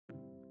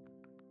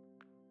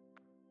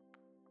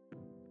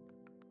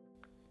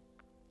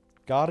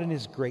God in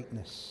His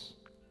greatness,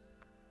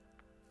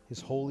 His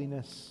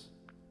holiness,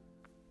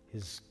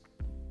 His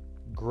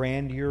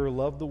grandeur,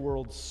 loved the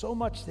world so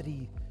much that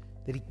He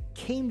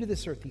came to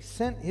this earth. He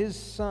sent His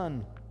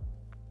Son.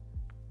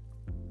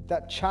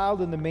 That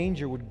child in the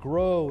manger would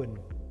grow and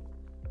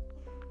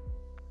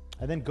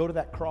then go to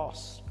that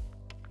cross,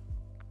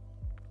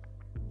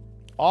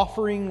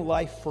 offering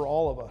life for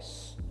all of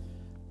us,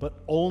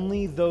 but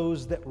only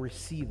those that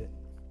receive it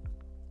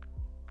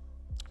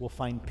will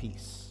find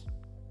peace.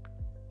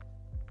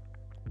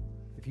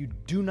 If you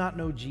do not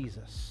know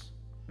Jesus,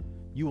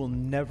 you will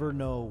never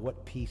know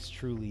what peace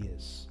truly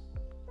is,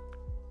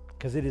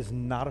 because it is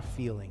not a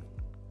feeling,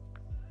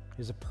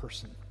 it is a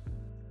person.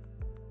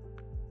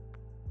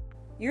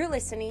 You're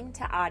listening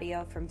to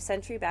audio from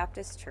Century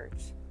Baptist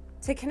Church.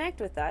 To connect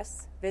with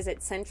us, visit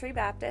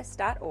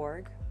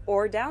centurybaptist.org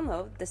or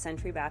download the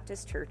Century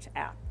Baptist Church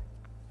app.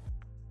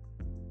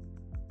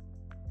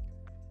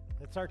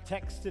 That's our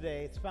text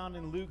today. It's found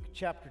in Luke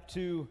chapter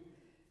 2,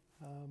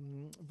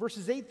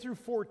 verses 8 through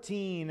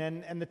 14.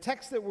 And the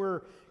text that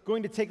we're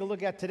going to take a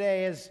look at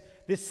today is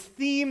this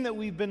theme that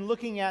we've been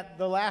looking at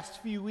the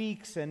last few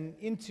weeks and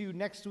into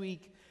next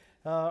week.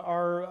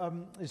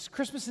 Is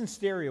Christmas in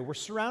stereo. We're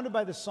surrounded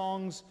by the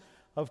songs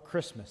of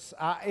Christmas.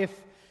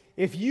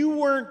 If you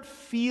weren't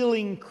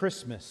feeling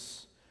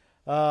Christmas,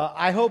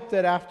 I hope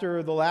that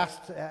after the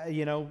last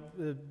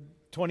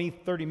 20,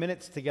 30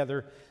 minutes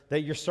together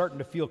that you're starting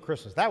to feel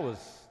Christmas. That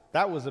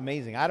was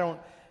amazing. I don't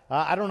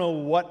know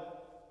what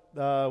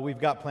we've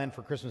got planned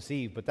for Christmas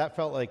Eve, but that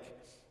felt like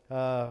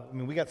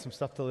we got some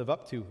stuff to live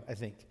up to, I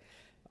think.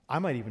 I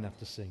might even have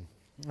to sing.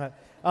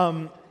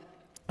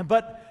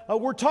 But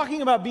we're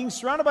talking about being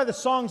surrounded by the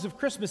songs of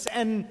Christmas,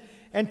 and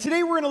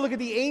today we're going to look at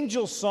the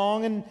angels'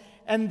 song,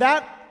 and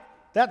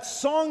that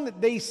song that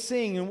they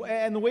sing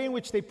and the way in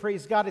which they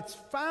praise God, it's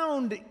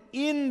found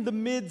in the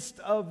midst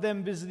of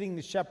them visiting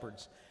the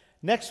shepherds.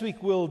 Next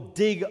week we'll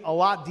dig a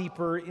lot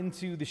deeper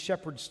into the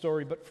shepherd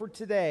story, but for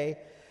today,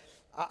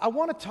 I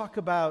want to talk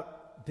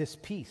about this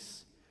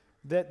peace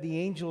that the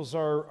angels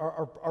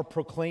are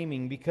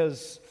proclaiming,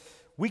 because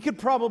we could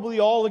probably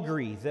all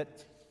agree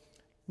that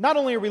not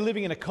only are we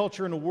living in a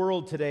culture and a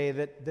world today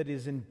that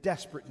is in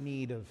desperate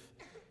need of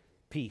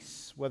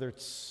peace, whether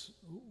it's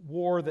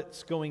war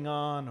that's going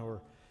on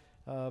or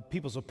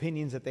people's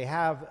opinions that they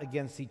have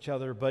against each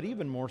other, but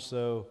even more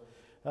so,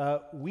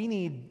 we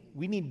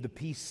need the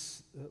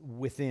peace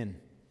within.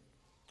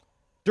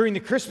 During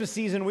the Christmas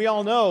season, we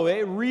all know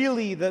it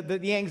really,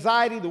 the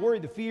anxiety, the worry,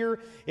 the fear,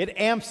 it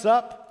amps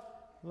up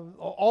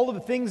all of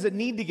the things that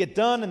need to get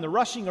done and the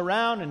rushing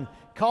around, and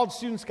college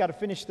students got to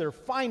finish their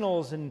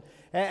finals, and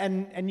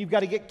you've got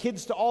to get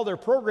kids to all their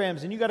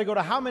programs, and you got to go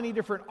to how many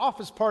different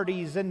office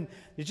parties, and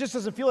it just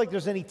doesn't feel like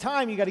there's any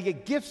time. You got to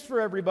get gifts for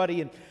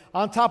everybody, and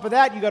on top of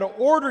that, you got to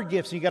order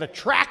gifts, and you got to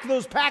track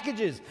those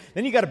packages.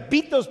 Then you got to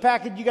beat those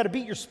packages. You got to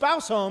beat your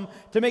spouse home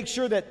to make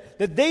sure that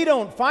they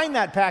don't find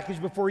that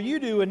package before you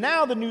do. And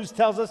now the news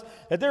tells us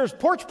that there's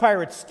porch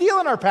pirates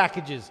stealing our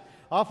packages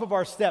off of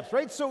our steps,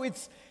 right? So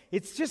it's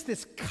just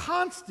this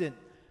constant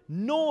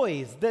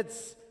noise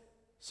that's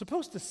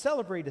supposed to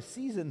celebrate a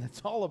season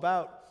that's all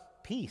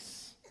about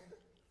peace.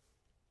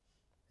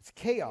 It's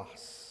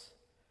chaos.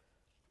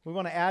 We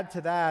want to add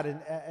to that,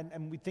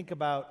 and we think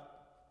about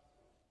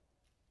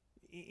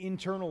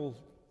internal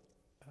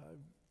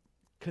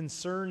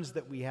concerns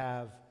that we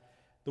have,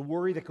 the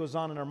worry that goes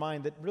on in our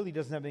mind that really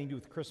doesn't have anything to do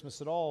with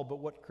Christmas at all, but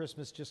what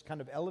Christmas just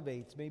kind of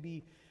elevates.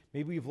 Maybe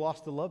you've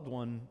lost a loved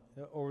one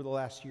over the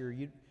last year.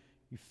 You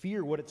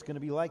fear what it's going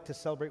to be like to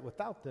celebrate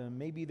without them.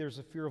 Maybe there's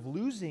a fear of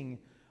losing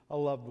a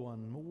loved one.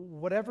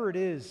 Whatever it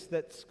is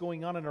that's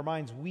going on in our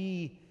minds,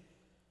 we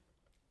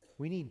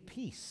need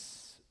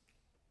peace.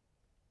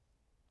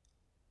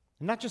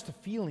 And not just a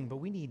feeling, but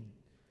we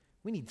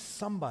need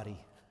somebody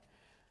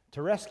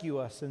to rescue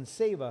us and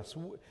save us.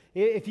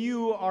 If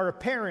you are a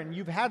parent,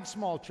 you've had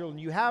small children,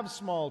 you have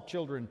small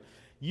children,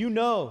 you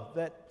know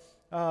that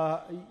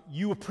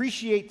you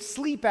appreciate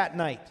sleep at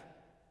night.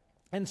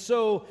 And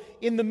so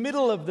in the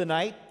middle of the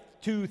night,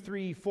 2,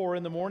 3, 4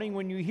 in the morning,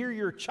 when you hear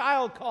your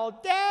child call,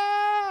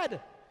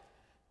 "Dad!"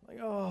 Like,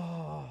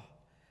 oh,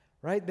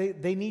 right?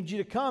 They need you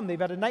to come. They've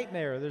had a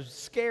nightmare. They're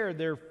scared.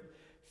 They're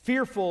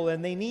fearful,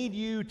 and they need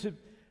you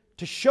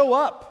to show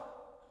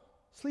up.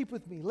 Sleep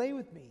with me. Lay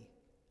with me.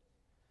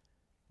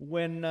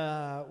 When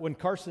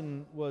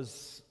Carson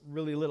was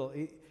really little,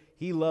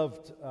 he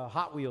loved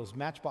Hot Wheels,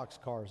 Matchbox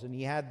cars, and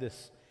he had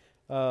this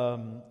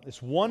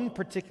one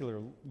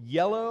particular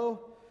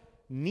yellow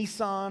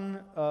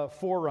Nissan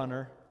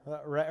 4Runner,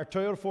 or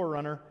Toyota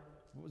 4Runner,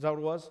 is that what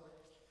it was?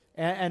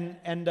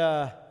 And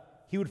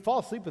he would fall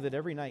asleep with it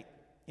every night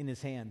in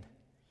his hand.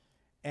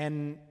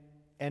 And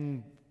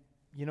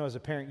you know, as a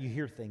parent, you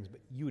hear things,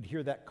 but you would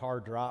hear that car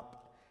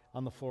drop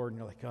on the floor, and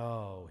you're like,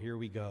 oh, here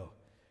we go.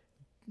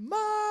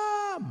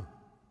 Mom!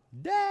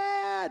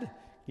 Dad!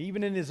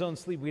 Even in his own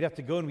sleep, we'd have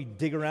to go and we'd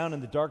dig around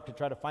in the dark to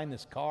try to find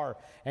this car.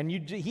 And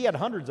he had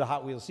hundreds of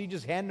Hot Wheels, so you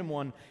just hand him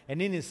one,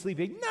 and in his sleep,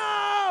 he'd,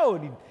 no!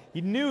 And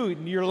he knew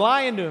you're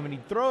lying to him, and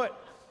he'd throw it.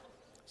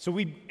 So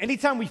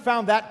anytime we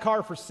found that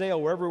car for sale,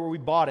 wherever we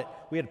bought it,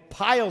 we had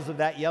piles of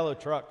that yellow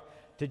truck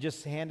to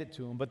just hand it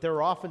to him. But there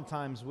were often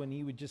times when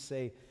he would just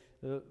say,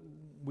 will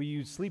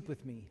you sleep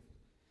with me?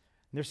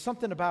 And there's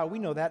something about, we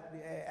know that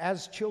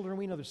as children,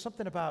 we know there's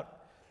something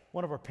about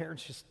one of our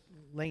parents just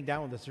laying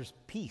down with us. There's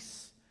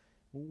peace.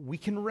 We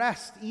can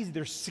rest easy.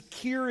 There's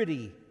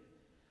security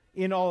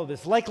in all of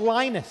this. Like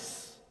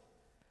Linus,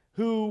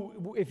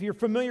 who, if you're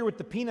familiar with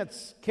the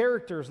Peanuts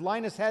characters,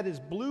 Linus had his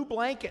blue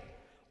blanket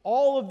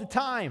all of the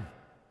time.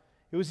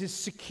 It was his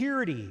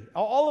security.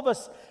 All of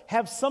us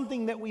have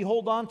something that we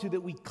hold on to, that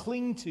we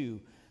cling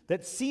to,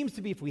 that seems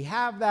to be, if we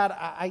have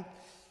that,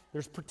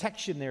 there's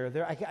protection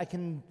there.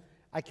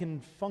 I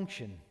can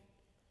function.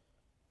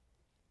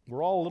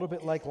 We're all a little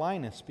bit like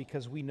Linus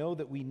because we know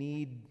that we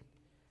need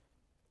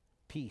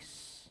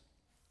peace.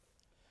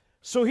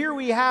 So here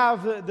we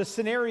have the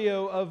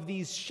scenario of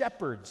these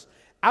shepherds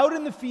out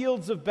in the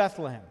fields of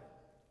Bethlehem.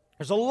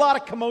 There's a lot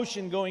of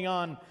commotion going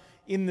on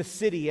in the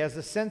city as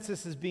the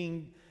census is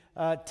being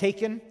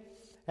taken.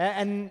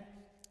 And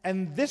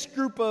this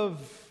group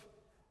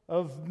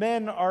of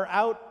men are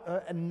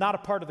out and not a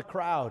part of the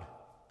crowd.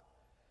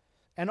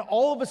 And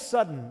all of a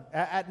sudden,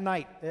 at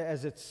night,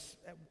 as it's,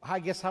 I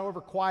guess, however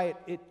quiet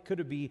it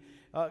could be,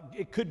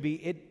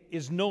 it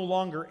is no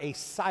longer a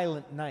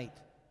silent night.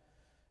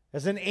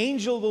 As an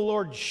angel of the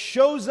Lord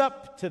shows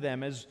up to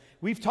them, as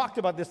we've talked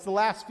about this the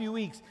last few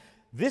weeks,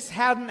 this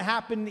hadn't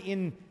happened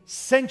in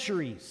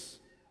centuries.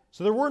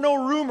 So there were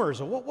no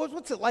rumors.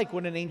 What's it like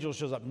when an angel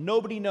shows up?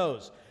 Nobody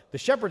knows. The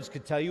shepherds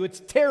could tell you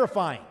it's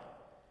terrifying.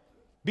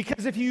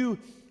 Because if you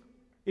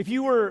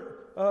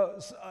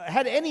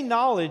had any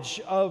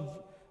knowledge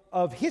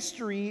of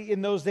history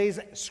in those days,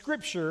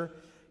 Scripture,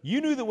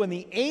 you knew that when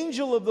the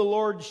angel of the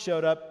Lord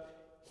showed up,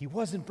 he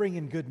wasn't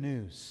bringing good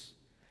news.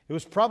 It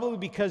was probably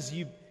because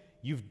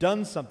you've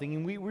done something.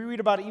 And we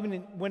read about it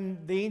even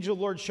when the angel of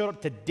the Lord showed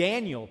up to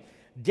Daniel.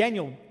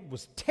 Daniel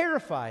was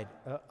terrified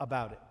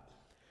about it.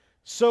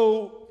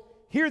 So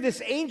here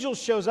this angel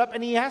shows up,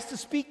 and he has to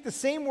speak the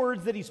same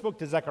words that he spoke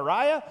to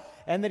Zechariah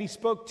and that he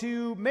spoke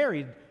to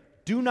Mary.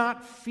 Do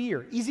not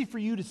fear. Easy for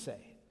you to say,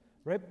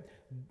 right?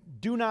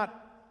 Do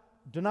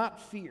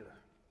not fear.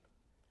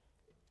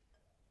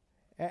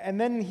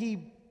 And then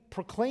he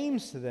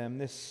proclaims to them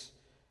this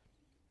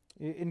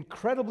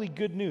incredibly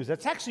good news.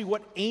 That's actually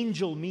what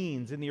angel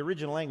means in the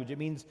original language. It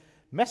means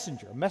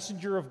messenger, a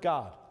messenger of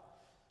God.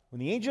 When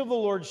the angel of the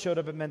Lord showed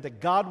up, it meant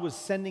that God was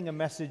sending a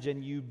message,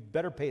 and you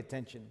better pay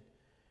attention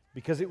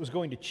because it was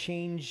going to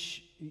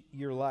change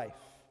your life.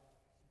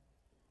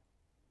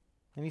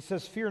 And he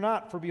says, fear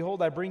not, for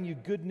behold, I bring you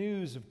good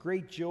news of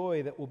great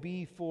joy that will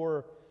be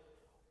for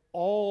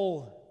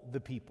all the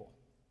people.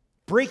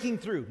 Breaking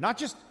through, not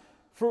just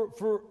for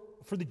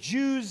the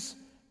Jews,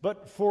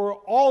 but for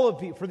all of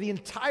people, for the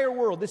entire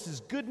world. This is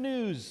good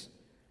news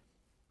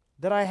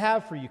that I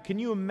have for you. Can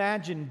you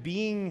imagine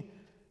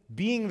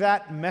being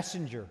that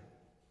messenger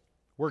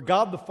where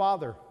God the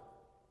Father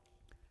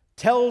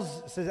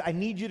says, I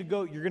need you to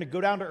go, you're going to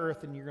go down to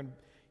earth and you're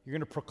going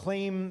to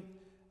proclaim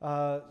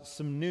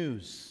some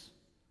news.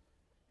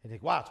 And you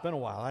think, wow, it's been a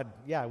while.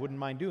 I wouldn't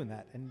mind doing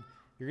that. And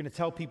you're going to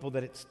tell people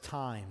that it's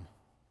time.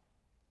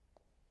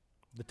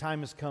 The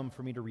time has come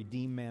for me to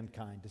redeem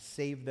mankind, to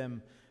save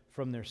them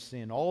from their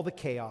sin. All the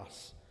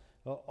chaos,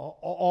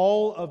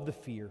 all of the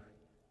fear,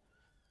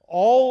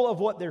 all of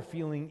what they're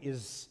feeling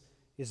is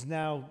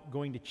now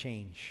going to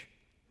change.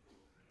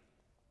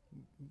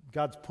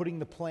 God's putting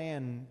the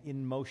plan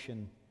in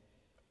motion.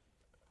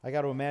 I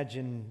got to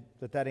imagine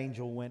that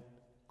angel went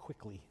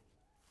quickly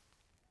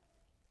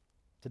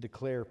to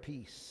declare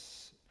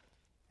peace.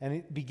 And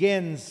it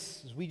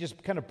begins, as we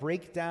just kind of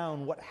break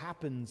down what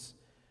happens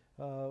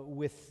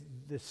with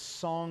this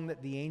song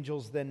that the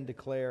angels then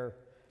declare.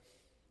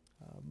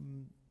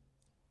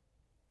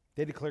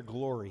 They declare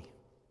glory.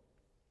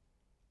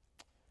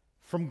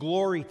 From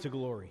glory to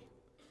glory.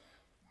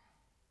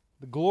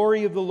 The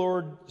glory of the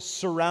Lord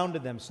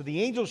surrounded them. So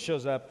the angel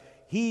shows up.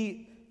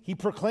 He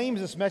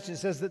proclaims this message. It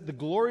says that the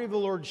glory of the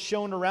Lord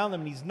shone around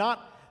them. And he's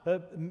not,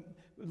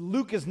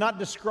 Luke is not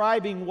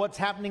describing what's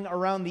happening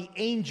around the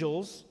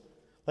angels,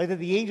 like that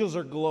the angels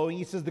are glowing.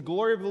 He says the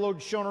glory of the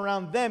Lord shone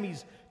around them.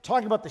 He's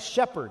talking about the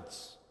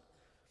shepherds.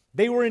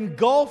 They were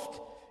engulfed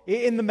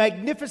in the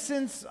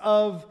magnificence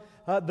of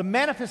the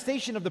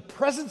manifestation of the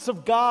presence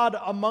of God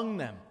among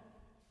them.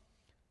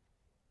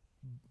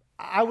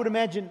 I would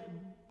imagine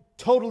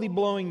totally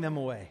blowing them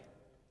away.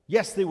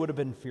 Yes, they would have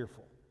been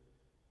fearful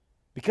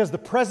because the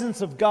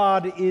presence of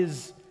God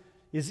is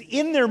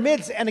in their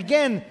midst. And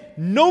again,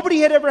 nobody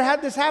had ever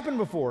had this happen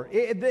before.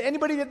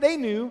 Anybody that they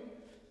knew,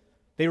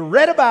 they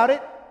read about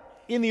it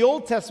in the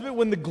Old Testament.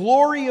 When the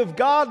glory of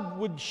God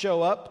would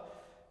show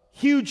up,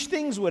 huge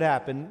things would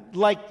happen,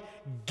 like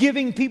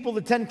giving people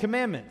the Ten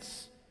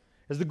Commandments.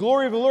 As the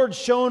glory of the Lord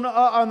shone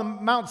on the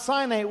Mount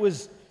Sinai, it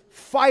was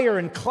fire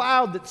and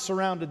cloud that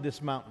surrounded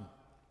this mountain.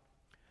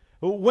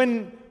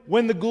 When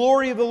the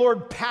glory of the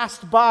Lord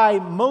passed by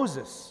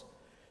Moses,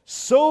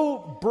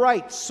 so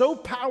bright, so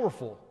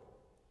powerful,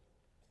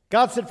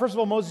 God said, first of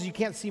all, Moses, you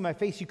can't see my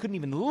face. You couldn't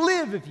even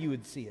live if you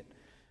would see it.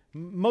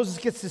 Moses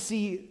gets to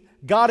see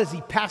God as he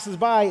passes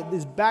by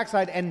his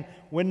backside, and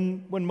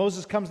when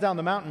Moses comes down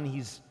the mountain,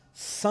 he's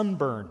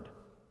sunburned.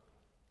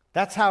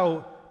 That's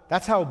how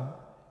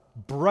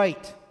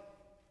bright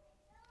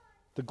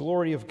the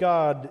glory of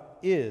God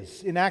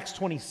is. In Acts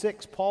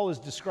 26, Paul is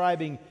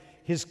describing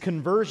his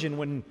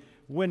conversion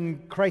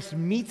when Christ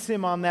meets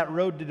him on that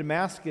road to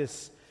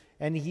Damascus,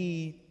 and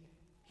he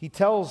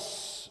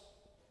tells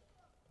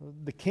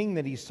the king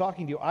that he's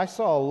talking to, I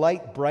saw a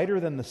light brighter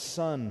than the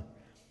sun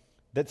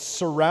that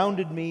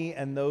surrounded me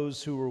and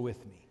those who were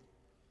with me.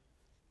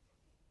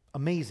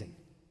 Amazing.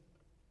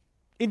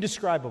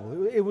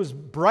 Indescribable. It was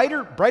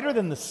brighter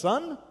than the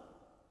sun.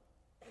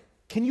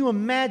 Can you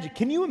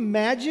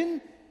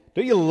imagine?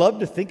 Don't you love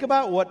to think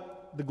about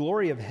what the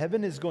glory of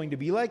heaven is going to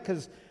be like?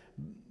 Because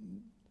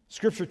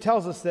Scripture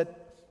tells us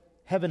that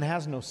heaven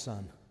has no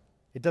sun.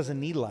 It doesn't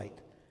need light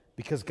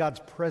because God's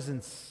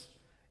presence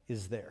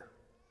is there.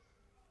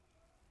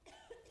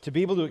 To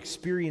be able to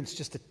experience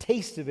just a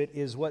taste of it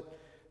is what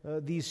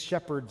these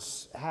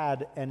shepherds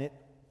had, and it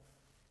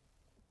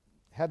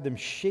had them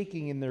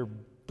shaking in their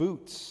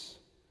boots.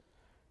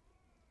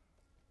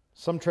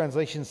 Some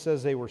translation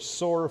says they were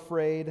sore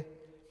afraid,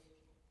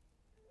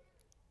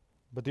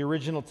 but the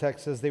original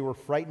text says they were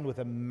frightened with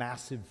a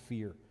massive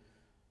fear.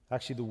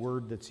 Actually, the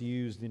word that's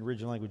used in the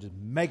original language is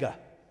mega.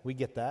 We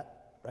get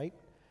that, right?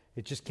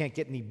 It just can't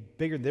get any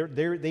bigger.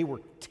 They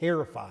were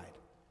terrified.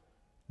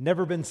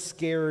 Never been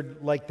scared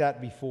like that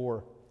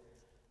before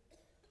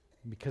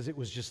because it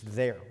was just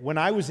there. When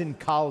I was in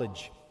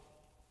college,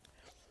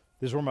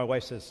 this is where my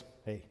wife says,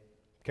 hey,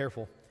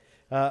 careful.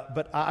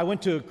 But I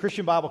went to a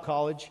Christian Bible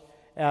college,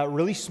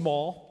 really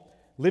small,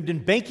 lived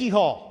in Banky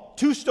Hall,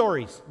 2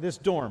 stories, this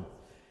dorm.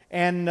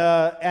 And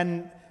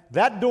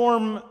that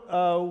dorm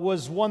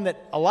was one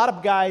that a lot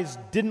of guys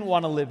didn't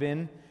want to live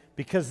in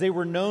because they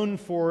were known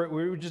for,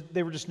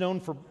 they were just known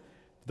for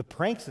the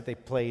pranks that they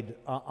played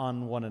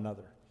on one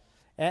another.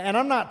 And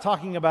I'm not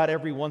talking about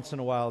every once in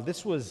a while.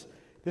 This was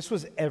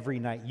every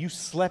night. You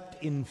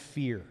slept in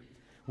fear.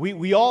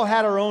 We all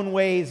had our own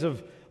ways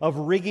of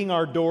rigging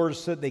our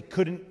doors so that they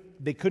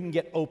couldn't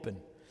get open.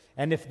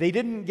 And if they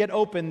didn't get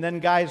open, then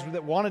guys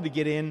that wanted to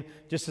get in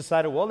just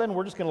decided, well, then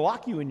we're just going to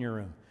lock you in your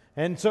room.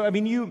 And so, I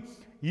mean, you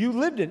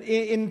lived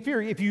in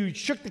fear. If you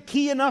shook the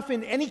key enough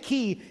in any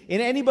key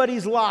in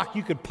anybody's lock,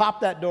 you could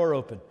pop that door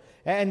open.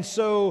 And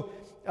so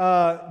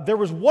there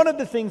was one of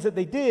the things that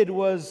they did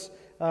was,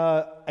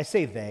 I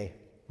say they,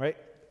 right?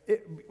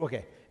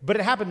 Okay. But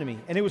it happened to me,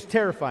 and it was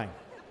terrifying.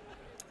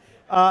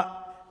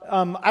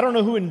 I don't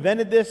know who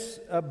invented this,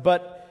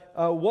 but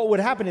what would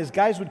happen is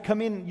guys would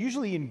come in,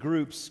 usually in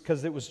groups,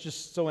 because it was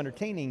just so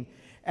entertaining,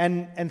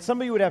 and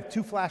somebody would have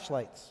 2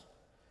 flashlights.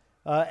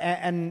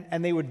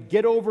 And they would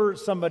get over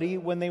somebody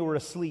when they were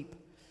asleep.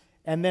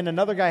 And then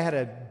another guy had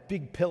a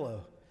big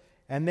pillow.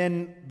 And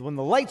then when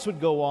the lights would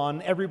go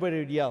on, everybody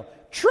would yell,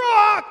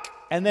 "Truck!"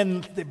 And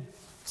then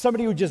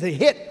somebody would just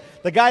hit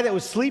the guy that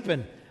was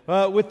sleeping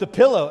with the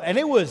pillow. And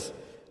it was,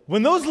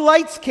 when those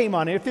lights came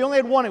on, if they only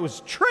had one, it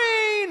was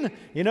train!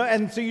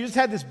 And so you just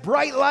had this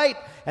bright light,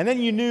 and then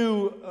you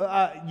knew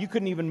you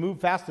couldn't even move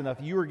fast enough.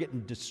 You were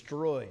getting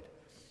destroyed.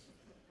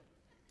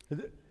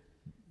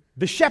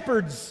 The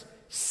shepherds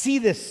see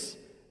this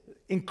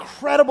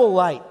incredible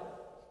light.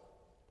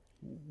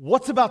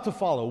 What's about to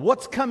follow?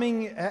 What's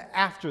coming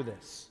after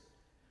this?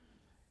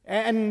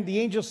 And the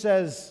angel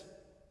says,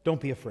 don't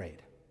be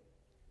afraid.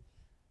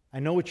 I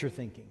know what you're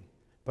thinking,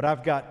 but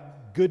I've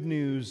got good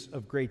news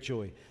of great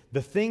joy.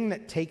 The thing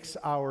that takes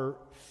our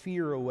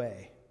fear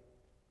away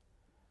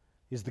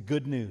is the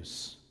good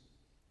news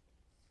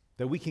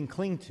that we can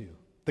cling to,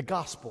 the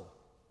gospel,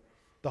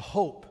 the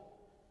hope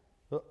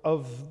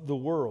of the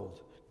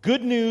world.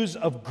 Good news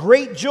of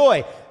great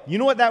joy. You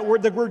know what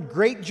the word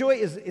great joy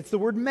is? It's the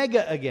word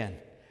mega again.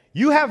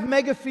 You have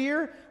mega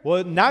fear?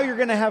 Well, now you're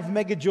going to have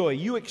mega joy.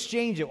 You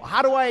exchange it.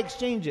 How do I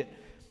exchange it?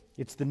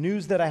 It's the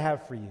news that I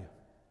have for you.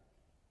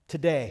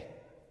 Today,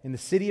 in the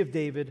city of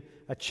David,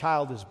 a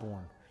child is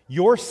born.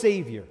 Your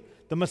Savior,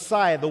 the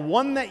Messiah, the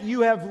one that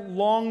you have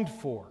longed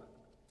for.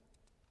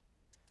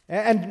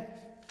 And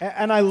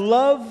I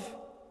love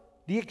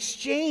the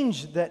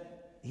exchange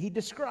that he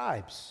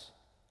describes.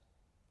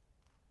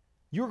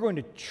 You're going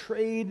to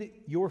trade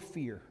your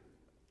fear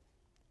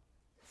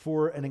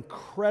for an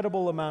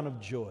incredible amount of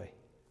joy,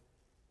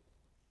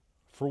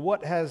 for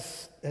what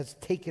has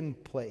taken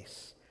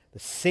place. The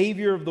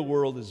Savior of the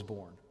world is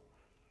born.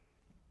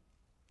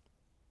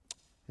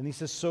 And he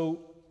says, so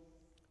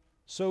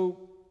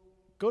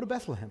go to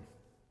Bethlehem,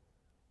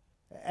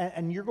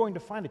 and you're going to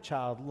find a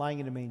child lying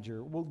in a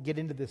manger. We'll get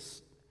into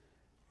this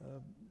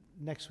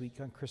next week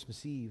on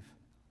Christmas Eve.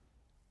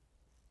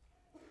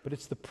 But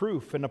it's the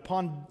proof, and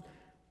upon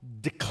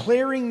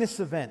declaring this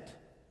event,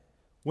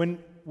 when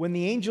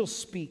the angel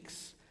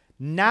speaks,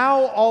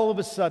 now all of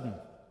a sudden,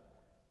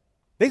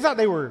 they thought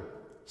they were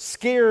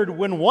scared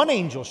when one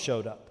angel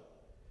showed up.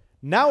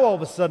 Now all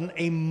of a sudden,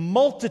 a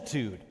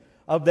multitude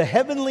of the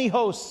heavenly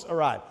hosts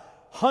arrive.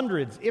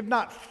 hundreds, if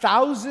not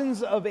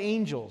thousands of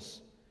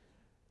angels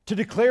to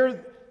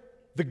declare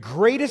the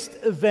greatest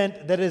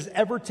event that has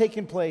ever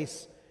taken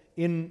place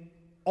in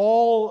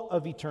all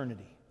of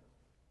eternity.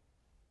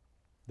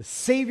 The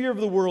Savior of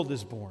the world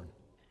is born,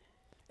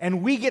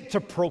 and we get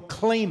to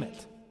proclaim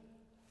it.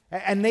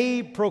 And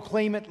they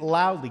proclaim it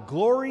loudly.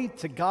 Glory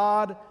to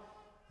God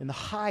in the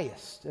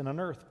highest, and on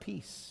earth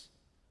peace,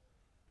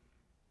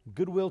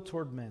 goodwill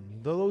toward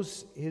men.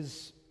 Those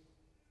his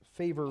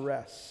favor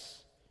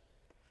rests.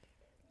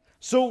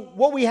 So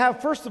what we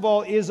have, first of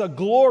all, is a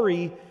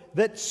glory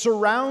that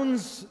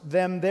surrounds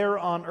them there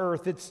on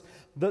earth. It's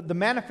the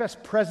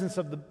manifest presence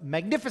of the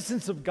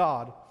magnificence of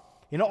God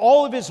in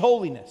all of his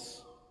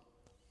holiness.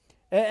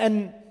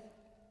 And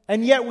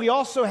yet we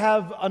also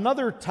have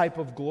another type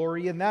of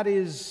glory, and that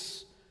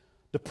is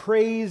the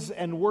praise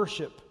and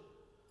worship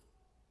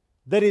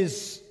that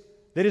is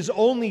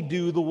only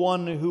due the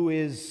one who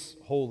is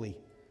holy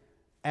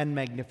and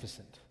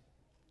magnificent.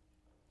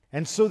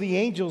 And so the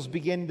angels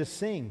begin to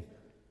sing.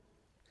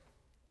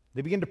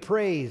 They begin to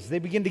praise. They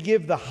begin to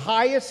give the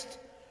highest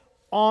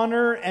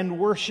honor and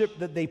worship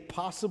that they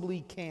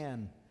possibly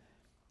can.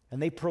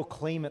 And they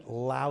proclaim it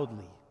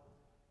loudly.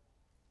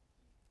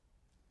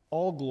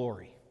 All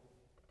glory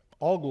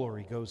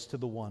goes to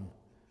the one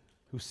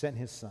who sent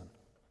his Son,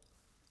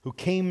 who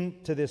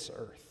came to this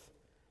earth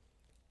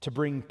to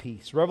bring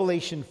peace.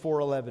 Revelation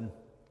 4:11.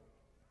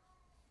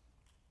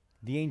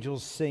 The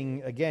angels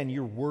sing again,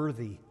 "You're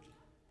worthy,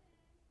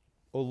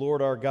 O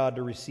Lord our God,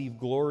 to receive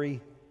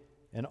glory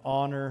and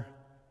honor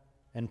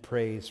and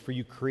praise. For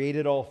you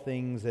created all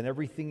things, and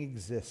everything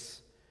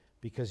exists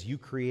because you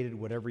created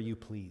whatever you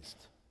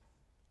pleased.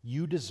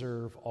 You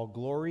deserve all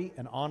glory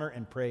and honor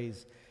and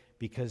praise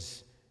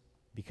because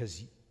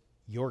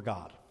you're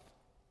God.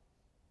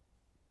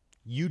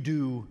 You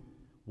do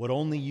what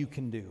only you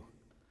can do.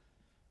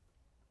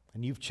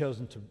 And you've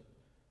chosen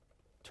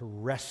to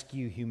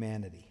rescue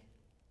humanity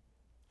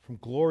from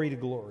glory to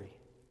glory."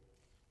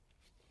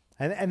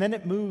 And then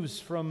it moves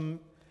from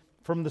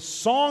the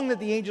song that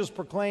the angels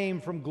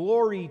proclaim, from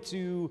glory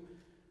to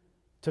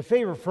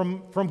favor,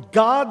 from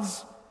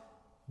God's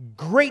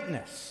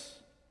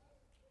greatness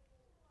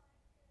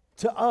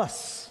to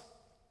us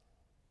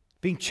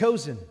being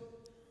chosen,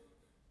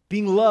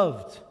 being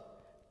loved,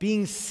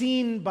 being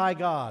seen by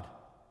God,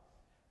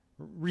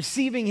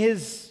 receiving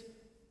his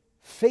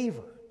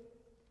favor,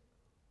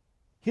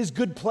 his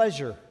good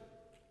pleasure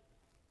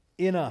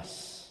in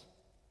us.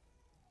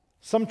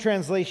 Some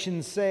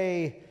translations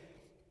say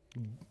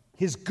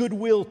his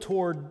goodwill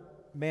toward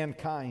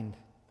mankind.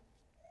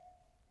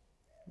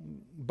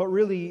 But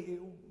really,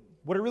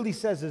 what it really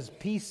says is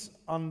peace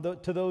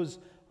to those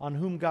on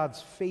whom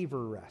God's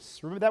favor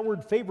rests. Remember that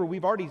word favor,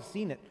 we've already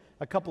seen it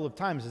a couple of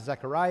times.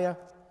 Zechariah,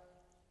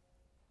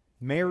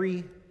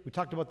 Mary, we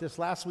talked about this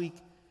last week.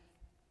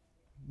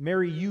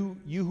 Mary, you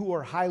who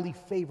are highly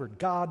favored,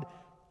 God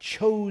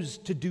chose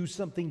to do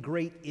something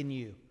great in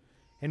you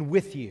and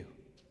with you.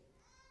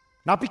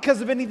 Not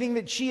because of anything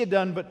that she had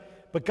done,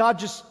 but God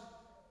just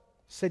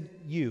said,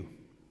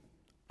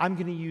 I'm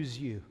going to use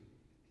you.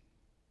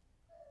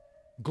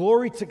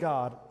 Glory to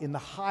God in the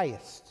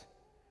highest,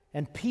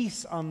 and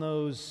peace on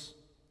those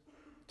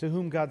to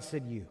whom God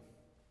said,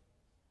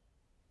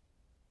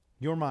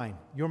 you're mine,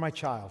 you're my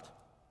child.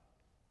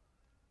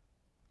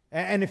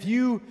 And if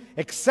you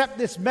accept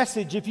this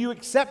message, if you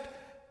accept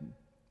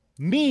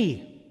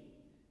me,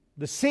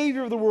 the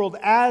Savior of the world,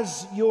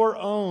 as your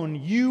own,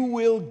 you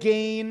will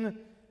gain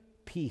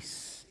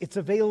peace. It's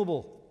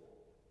available.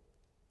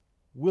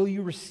 Will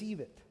you receive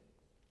it?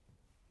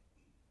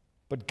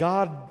 But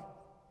God,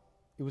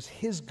 it was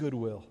his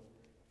goodwill,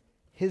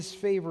 his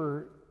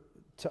favor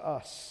to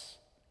us.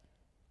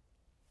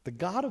 The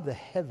God of the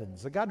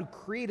heavens, the God who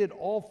created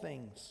all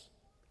things,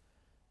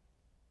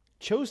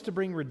 chose to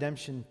bring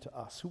redemption to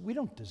us, who we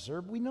don't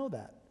deserve. We know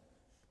that.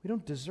 We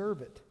don't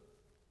deserve it.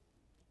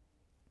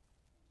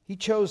 He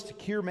chose to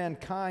cure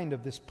mankind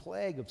of this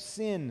plague of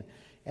sin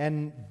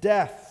and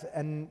death.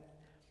 And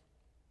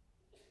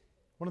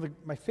one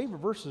of my favorite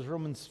verses,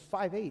 Romans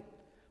 5:8.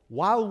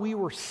 While we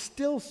were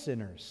still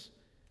sinners,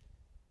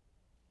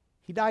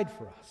 he died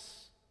for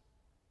us.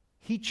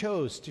 He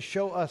chose to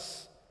show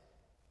us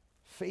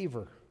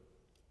favor,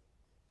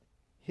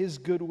 his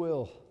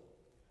goodwill.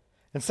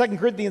 And 2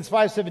 Corinthians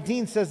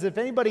 5:17 says, if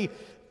anybody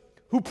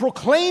who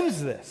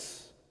proclaims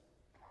this,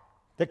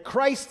 that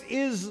Christ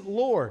is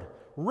Lord,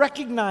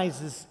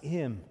 recognizes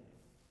him,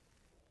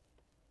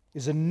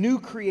 is a new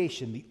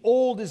creation. The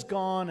old is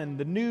gone and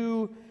the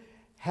new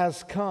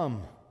has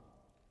come.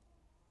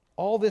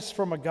 All this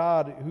from a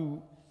God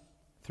who,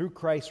 through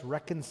Christ,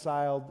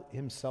 reconciled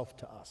himself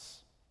to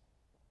us.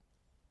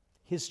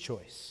 His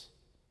choice.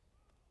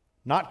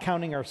 Not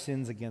counting our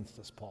sins against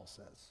us, Paul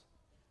says.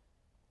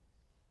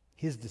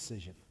 His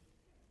decision.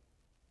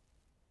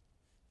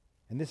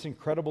 And this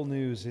incredible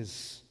news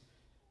is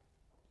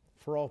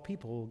for all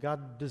people.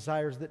 God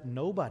desires that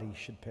nobody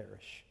should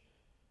perish.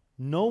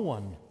 No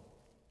one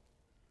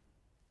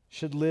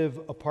should live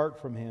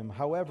apart from him.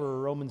 However,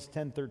 Romans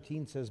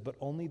 10:13 says, but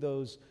only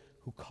those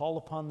who call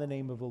upon the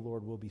name of the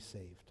Lord will be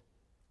saved.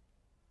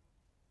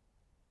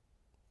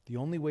 The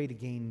only way to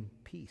gain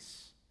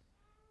peace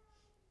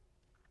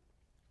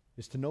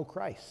is to know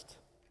Christ.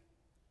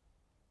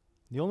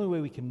 The only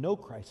way we can know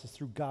Christ is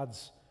through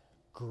God's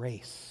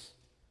grace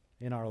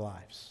in our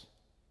lives.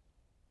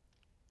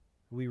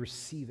 We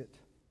receive it,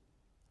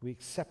 we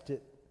accept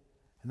it,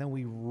 and then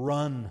we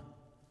run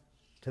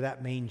to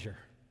that manger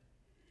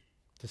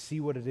to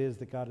see what it is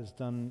that God has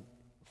done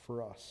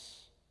for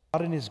us.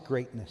 God in His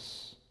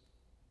greatness,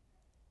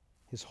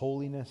 His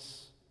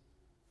holiness,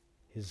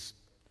 His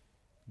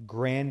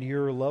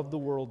grandeur, loved the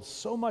world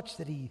so much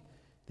that He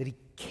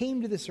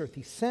came to this earth.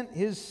 He sent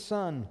His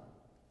Son,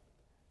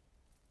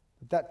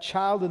 that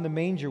child in the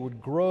manger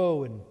would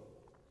grow and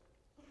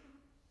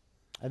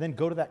then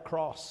go to that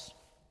cross,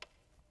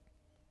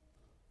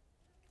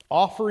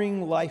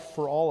 offering life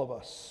for all of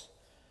us,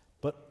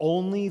 but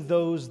only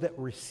those that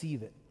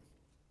receive it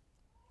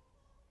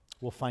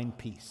will find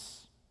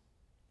peace.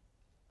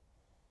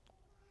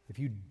 If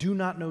you do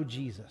not know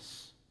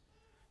Jesus,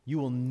 you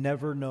will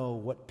never know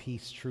what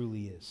peace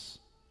truly is,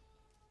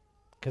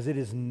 because it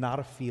is not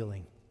a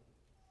feeling,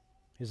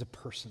 it is a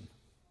person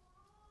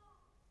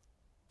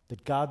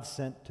that God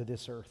sent to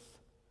this earth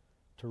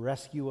to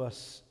rescue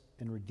us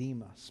and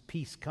redeem us.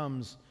 Peace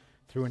comes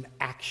through an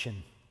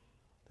action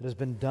that has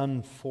been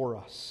done for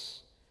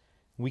us.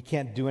 We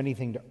can't do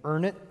anything to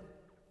earn it.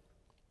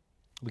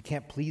 We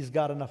can't please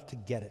God enough to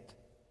get it.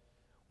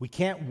 We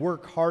can't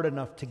work hard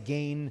enough to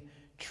gain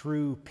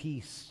true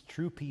peace.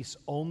 True peace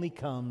only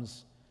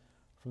comes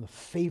from the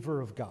favor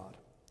of God.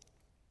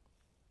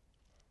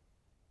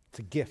 It's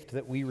a gift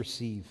that we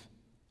receive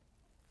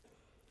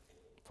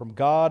from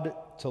God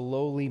to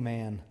lowly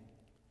man.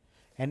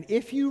 And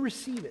if you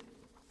receive it,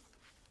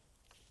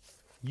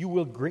 you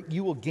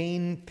will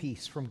gain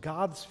peace. From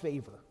God's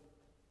favor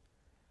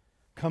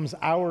comes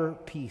our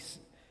peace.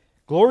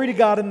 Glory to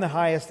God in the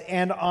highest,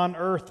 and on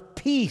earth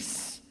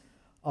peace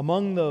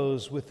among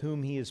those with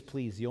whom He is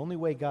pleased. The only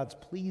way God's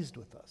pleased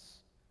with us,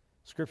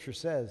 Scripture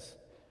says,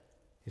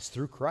 is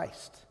through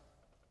Christ.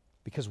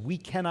 Because we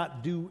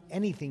cannot do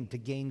anything to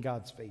gain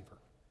God's favor.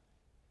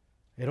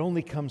 It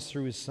only comes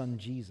through His Son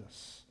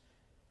Jesus.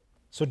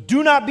 So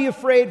do not be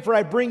afraid, for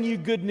I bring you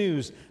good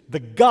news. The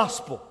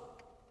gospel.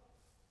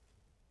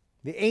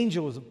 The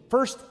angel was the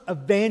first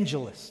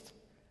evangelist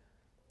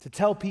to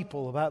tell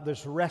people about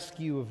this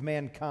rescue of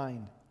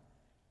mankind.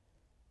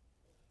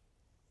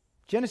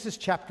 Genesis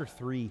chapter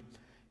 3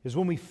 is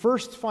when we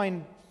first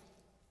find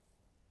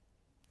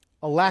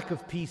a lack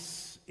of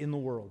peace in the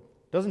world.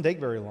 It doesn't take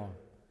very long.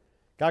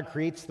 God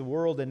creates the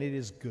world and it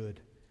is good.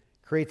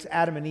 Creates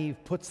Adam and Eve,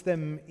 puts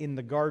them in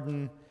the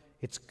garden.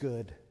 It's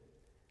good.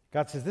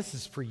 God says, this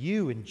is for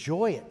you.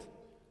 Enjoy it.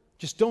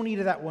 Just don't eat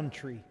of that one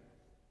tree.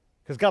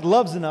 Because God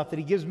loves enough that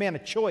He gives man a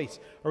choice.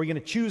 Are we going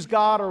to choose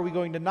God or are we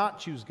going to not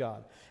choose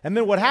God? And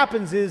then what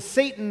happens is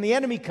Satan, the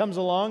enemy, comes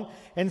along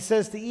and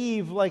says to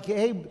Eve, like,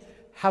 hey,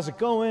 how's it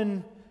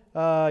going?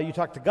 You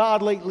talked to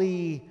God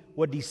lately.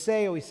 What did He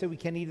say? Oh, He said we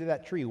can't eat of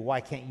that tree.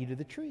 Why can't you eat of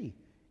the tree?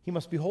 He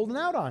must be holding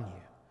out on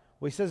you.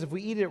 Well, He says if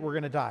we eat it, we're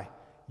going to die.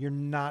 You're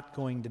not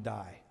going to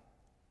die.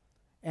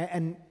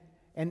 And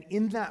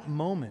in that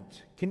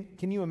moment,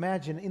 can you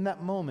imagine, in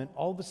that moment,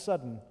 all of a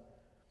sudden,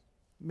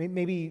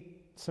 maybe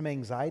some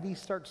anxiety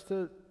starts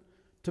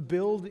to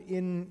build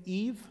in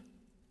Eve.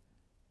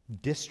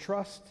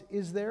 Distrust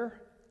is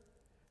there.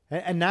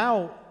 And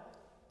now,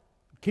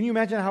 can you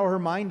imagine how her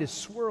mind is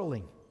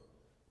swirling?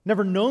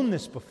 Never known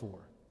this before.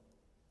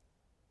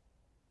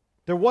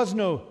 There was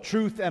no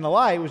truth and a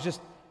lie. It was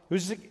just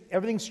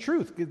everything's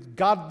truth.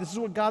 God, this is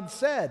what God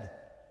said.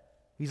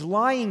 He's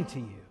lying to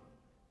you.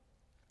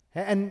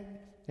 And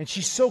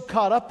she's so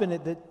caught up in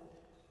it that,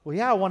 well,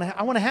 yeah, I want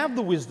to have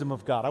the wisdom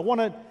of God. I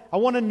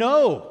want to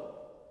know.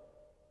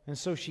 And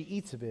so she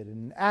eats of it,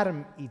 and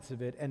Adam eats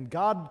of it, and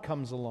God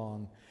comes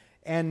along,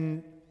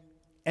 and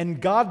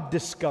God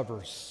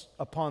discovers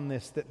upon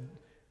this that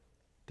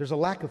there's a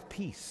lack of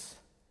peace.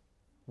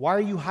 Why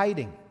are you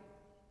hiding?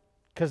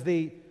 Because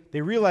they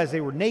realized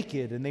they were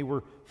naked, and they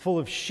were full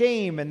of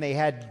shame, and they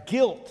had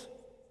guilt.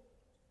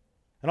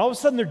 And all of a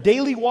sudden, their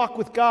daily walk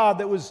with God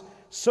that was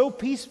so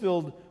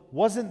peace-filled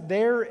wasn't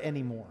there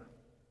anymore.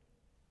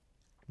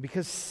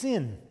 Because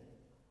sin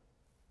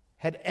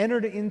had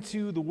entered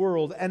into the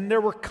world, and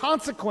there were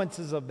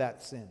consequences of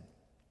that sin.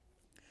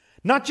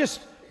 Not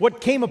just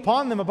what came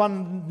upon them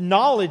upon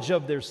knowledge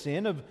of their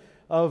sin,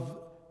 of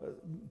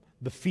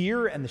the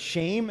fear and the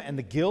shame and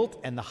the guilt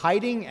and the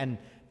hiding and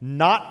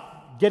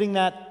not getting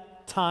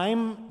that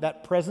time,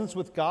 that presence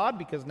with God,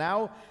 because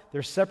now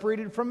they're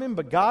separated from Him.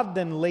 But God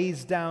then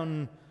lays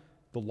down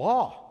the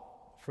law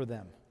for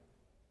them.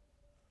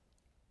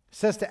 It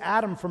says to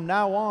Adam, from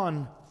now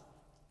on,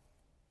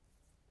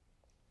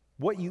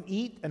 what you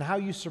eat and how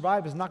you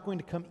survive is not going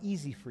to come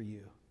easy for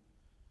you.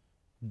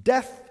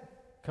 Death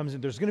comes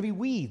in. There's going to be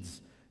weeds.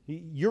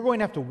 You're going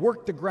to have to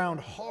work the ground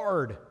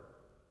hard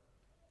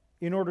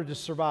in order to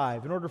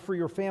survive, in order for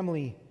your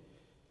family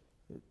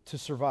to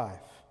survive.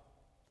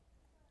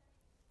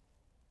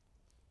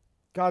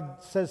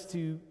 God says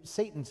to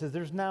Satan, says,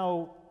 there's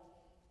now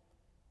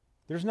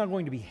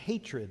going to be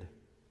hatred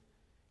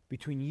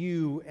between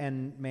you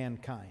and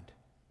mankind.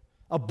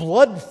 A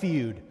blood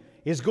feud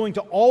is going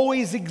to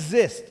always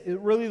exist,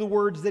 really the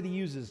words that he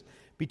uses,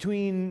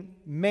 between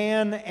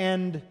man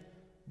and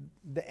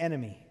the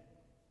enemy.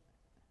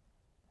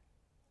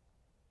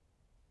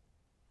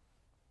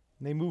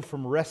 And they move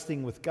from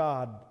resting with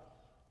God,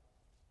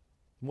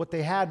 what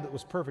they had that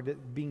was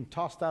perfect, being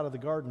tossed out of the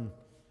garden,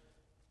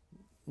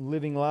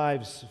 living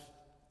lives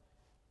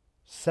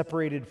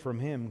separated from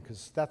Him,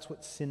 because that's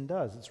what sin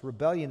does. It's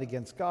rebellion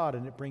against God,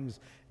 and it brings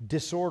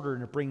disorder,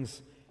 and it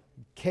brings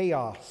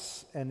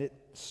chaos, and it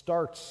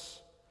starts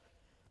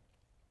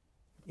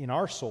in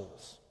our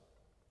souls,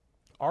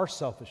 our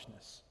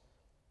selfishness,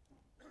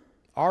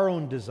 our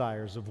own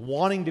desires of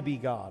wanting to be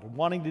God,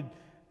 wanting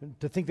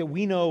to think that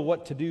we know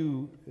what to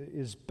do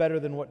is better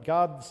than what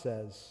God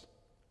says.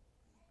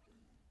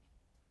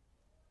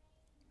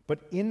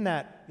 But in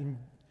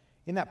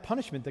that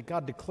punishment that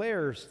God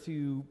declares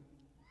to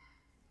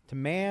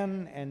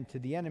man and to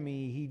the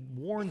enemy, He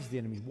warns the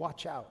enemy,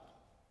 watch out,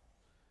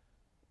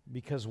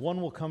 because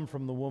one will come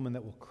from the woman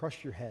that will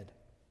crush your head.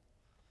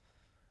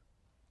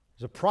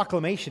 There's a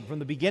proclamation from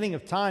the beginning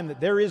of time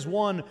that there is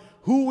one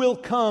who will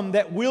come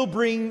that will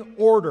bring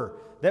order,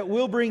 that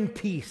will bring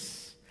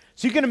peace.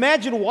 So you can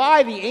imagine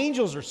why the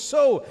angels are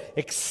so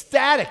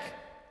ecstatic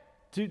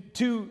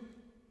to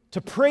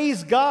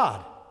praise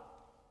God.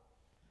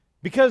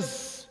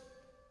 Because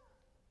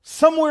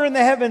somewhere in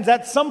the heavens,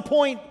 at some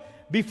point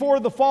before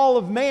the fall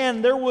of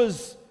man, there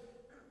was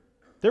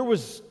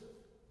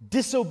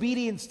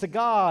disobedience to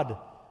God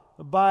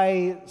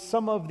by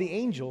some of the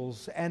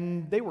angels,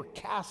 and they were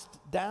cast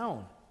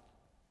down.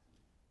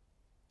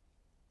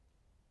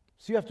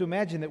 So you have to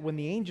imagine that when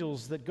the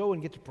angels that go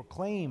and get to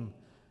proclaim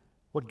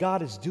what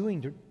God is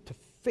doing to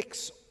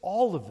fix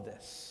all of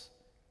this,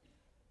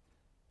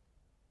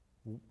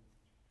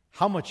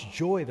 how much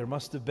joy there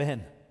must have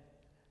been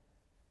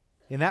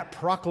in that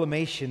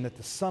proclamation that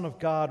the Son of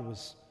God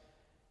was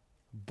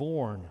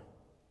born.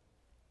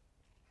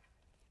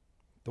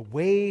 The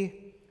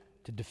way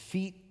to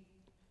defeat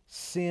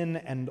sin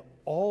and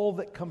all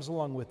that comes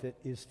along with it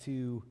is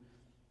to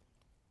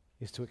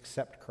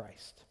accept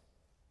Christ,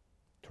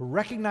 to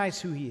recognize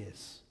who He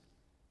is,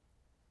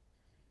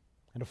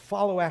 and to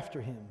follow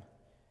after Him.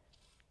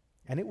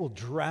 And it will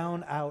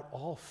drown out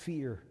all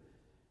fear,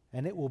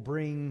 and it will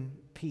bring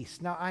peace.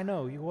 Now, I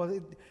know,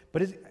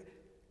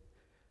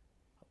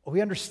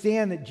 we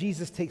understand that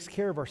Jesus takes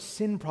care of our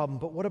sin problem,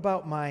 but what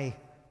about my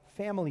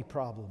family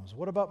problems?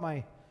 What about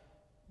my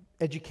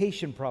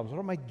education problems? What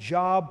about my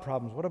job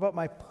problems? What about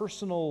my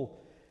personal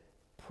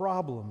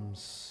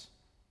problems?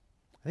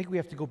 I think we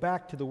have to go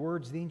back to the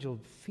words of the angel,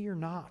 fear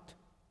not.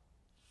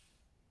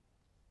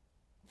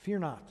 Fear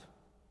not,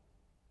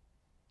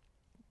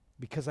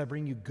 because I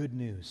bring you good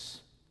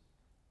news.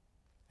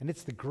 And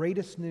it's the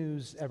greatest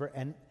news ever.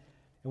 And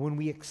when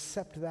we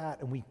accept that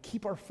and we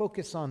keep our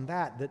focus on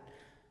that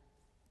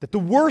the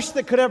worst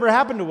that could ever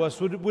happen to us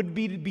would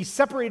be to be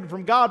separated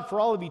from God for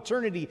all of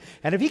eternity.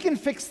 And if He can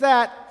fix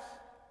that,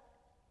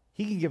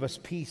 He can give us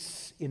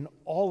peace in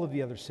all of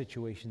the other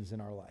situations in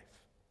our life.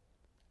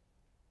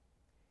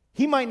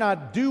 He might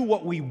not do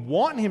what we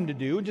want Him to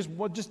do,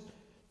 just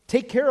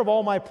take care of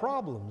all my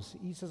problems.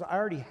 He says, I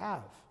already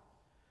have.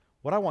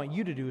 What I want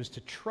you to do is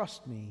to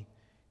trust me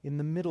in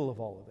the middle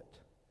of all of it.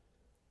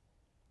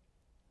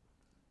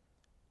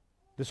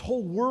 This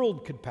whole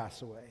world could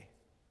pass away.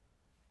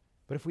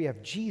 But if we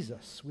have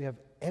Jesus, we have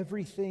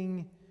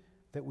everything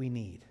that we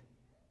need.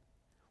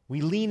 We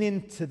lean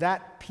into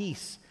that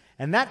peace.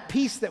 And that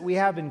peace that we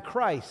have in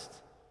Christ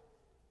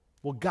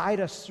will guide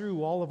us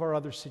through all of our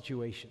other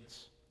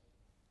situations.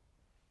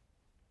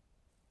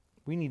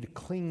 We need to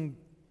cling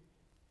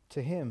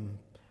to Him.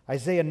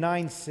 Isaiah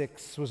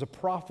 9:6 was a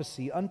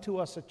prophecy. Unto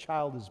us a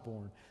child is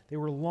born. They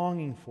were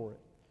longing for it.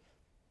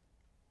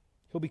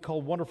 He'll be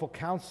called Wonderful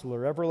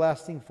Counselor,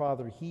 Everlasting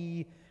Father.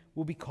 He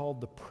will be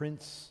called the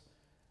Prince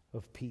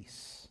of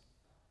Peace.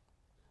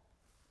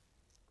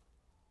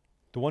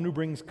 The one who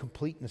brings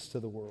completeness to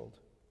the world.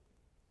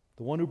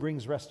 The one who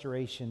brings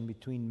restoration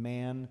between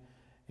man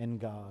and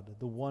God.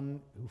 The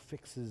one who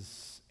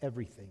fixes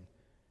everything.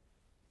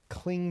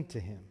 Cling to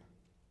Him.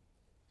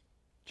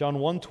 John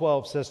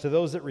 1:12 says, to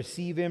those that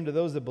receive Him, to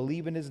those that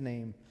believe in His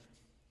name,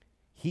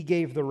 He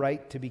gave the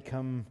right to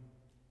become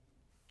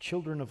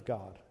children of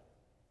God.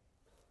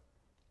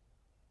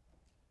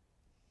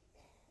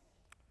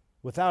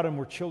 Without Him,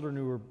 we're children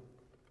who are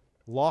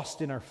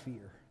lost in our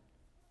fear.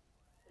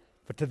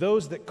 But to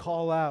those that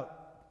call out,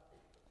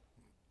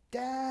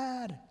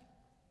 Dad,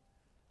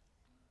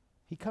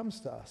 He comes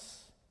to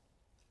us.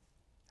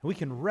 And we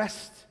can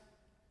rest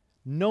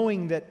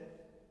knowing that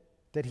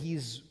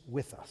He's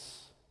with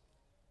us.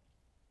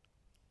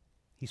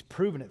 He's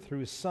proven it through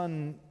His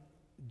Son,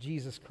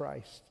 Jesus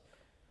Christ.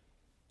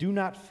 Do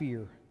not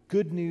fear.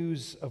 Good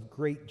news of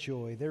great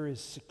joy. There is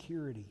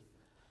security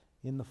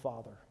in the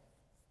Father.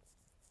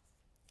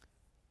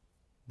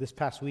 This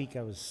past week,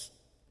 I was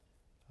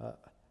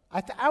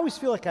I always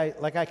feel like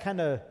I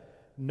kind of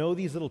know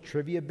these little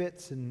trivia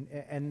bits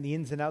and the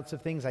ins and outs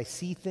of things. I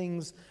see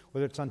things,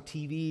 whether it's on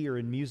TV or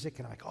in music,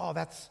 and I'm like, oh,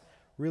 that's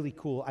really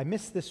cool. I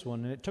missed this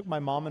one, and it took my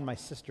mom and my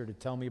sister to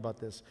tell me about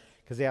this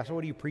because they asked,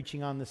 "What are you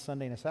preaching on this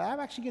Sunday?" And I said, I'm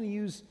actually going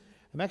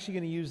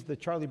to use the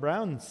Charlie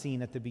Brown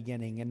scene at the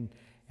beginning.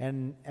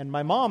 And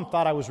my mom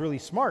thought I was really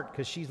smart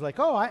because she's like,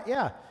 "Oh,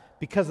 yeah,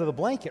 because of the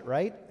blanket,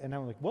 right?" And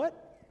I'm like, "What?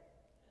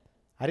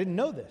 I didn't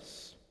know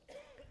this."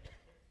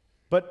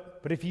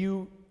 But if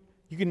you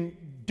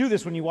can do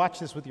this when you watch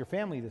this with your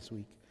family this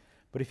week.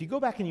 But if you go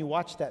back and you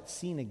watch that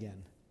scene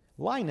again,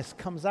 Linus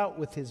comes out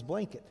with his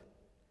blanket.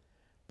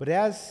 But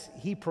as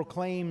he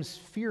proclaims,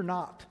 "Fear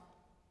not,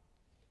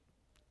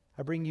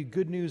 I bring you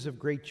good news of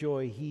great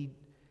joy,"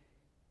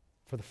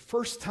 for the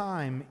first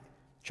time,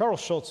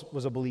 Charles Schultz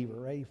was a believer,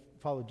 right? He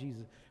followed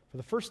Jesus. For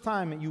the first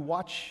time, you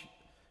watch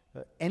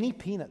any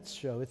Peanuts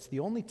show, it's the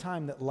only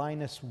time that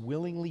Linus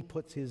willingly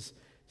puts his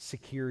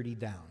security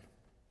down.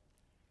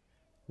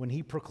 When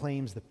he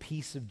proclaims the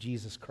peace of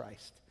Jesus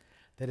Christ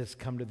that has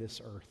come to this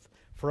earth.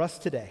 For us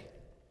today,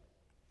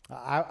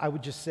 I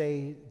would just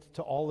say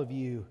to all of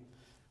you,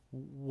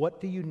 what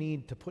do you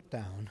need to put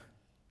down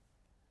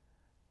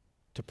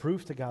to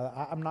prove to God,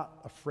 I'm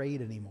not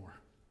afraid anymore?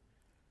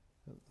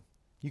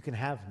 You can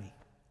have me,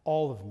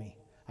 all of me.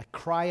 I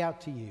cry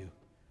out to you,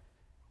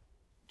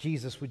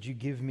 Jesus, would you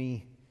give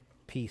me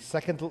peace?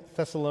 2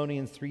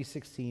 Thessalonians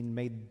 3:16,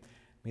 may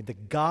the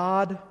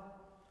God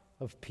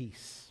of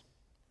peace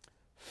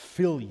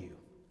fill you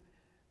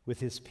with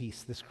his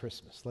peace this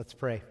Christmas. Let's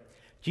pray.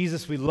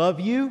 Jesus, we love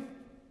you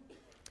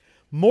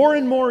more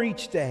and more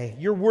each day.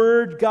 Your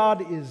word,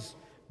 God, is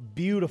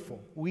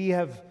beautiful. We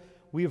have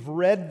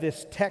read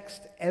this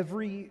text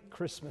every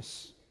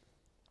Christmas.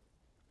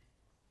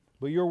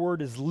 But your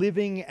word is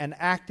living and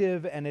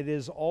active, and it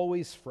is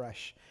always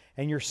fresh,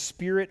 and your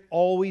Spirit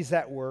always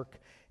at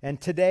work.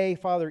 And today,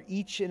 Father,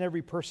 each and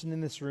every person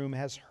in this room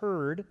has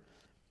heard,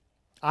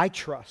 I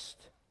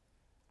trust,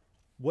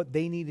 what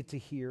they needed to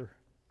hear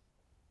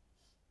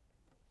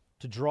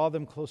to draw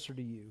them closer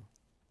to you.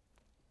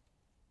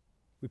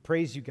 We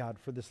praise you, God,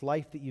 for this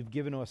life that you've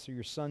given us through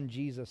your Son,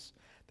 Jesus,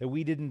 that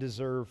we didn't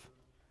deserve.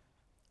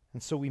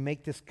 And so we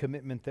make this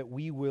commitment that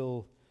we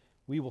will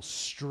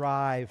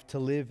strive to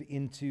live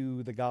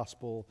into the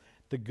gospel,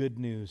 the good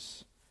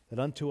news, that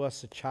unto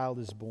us a child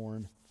is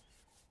born,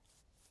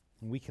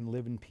 and we can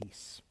live in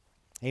peace.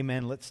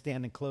 Amen. Let's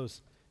stand and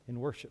close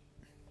in worship.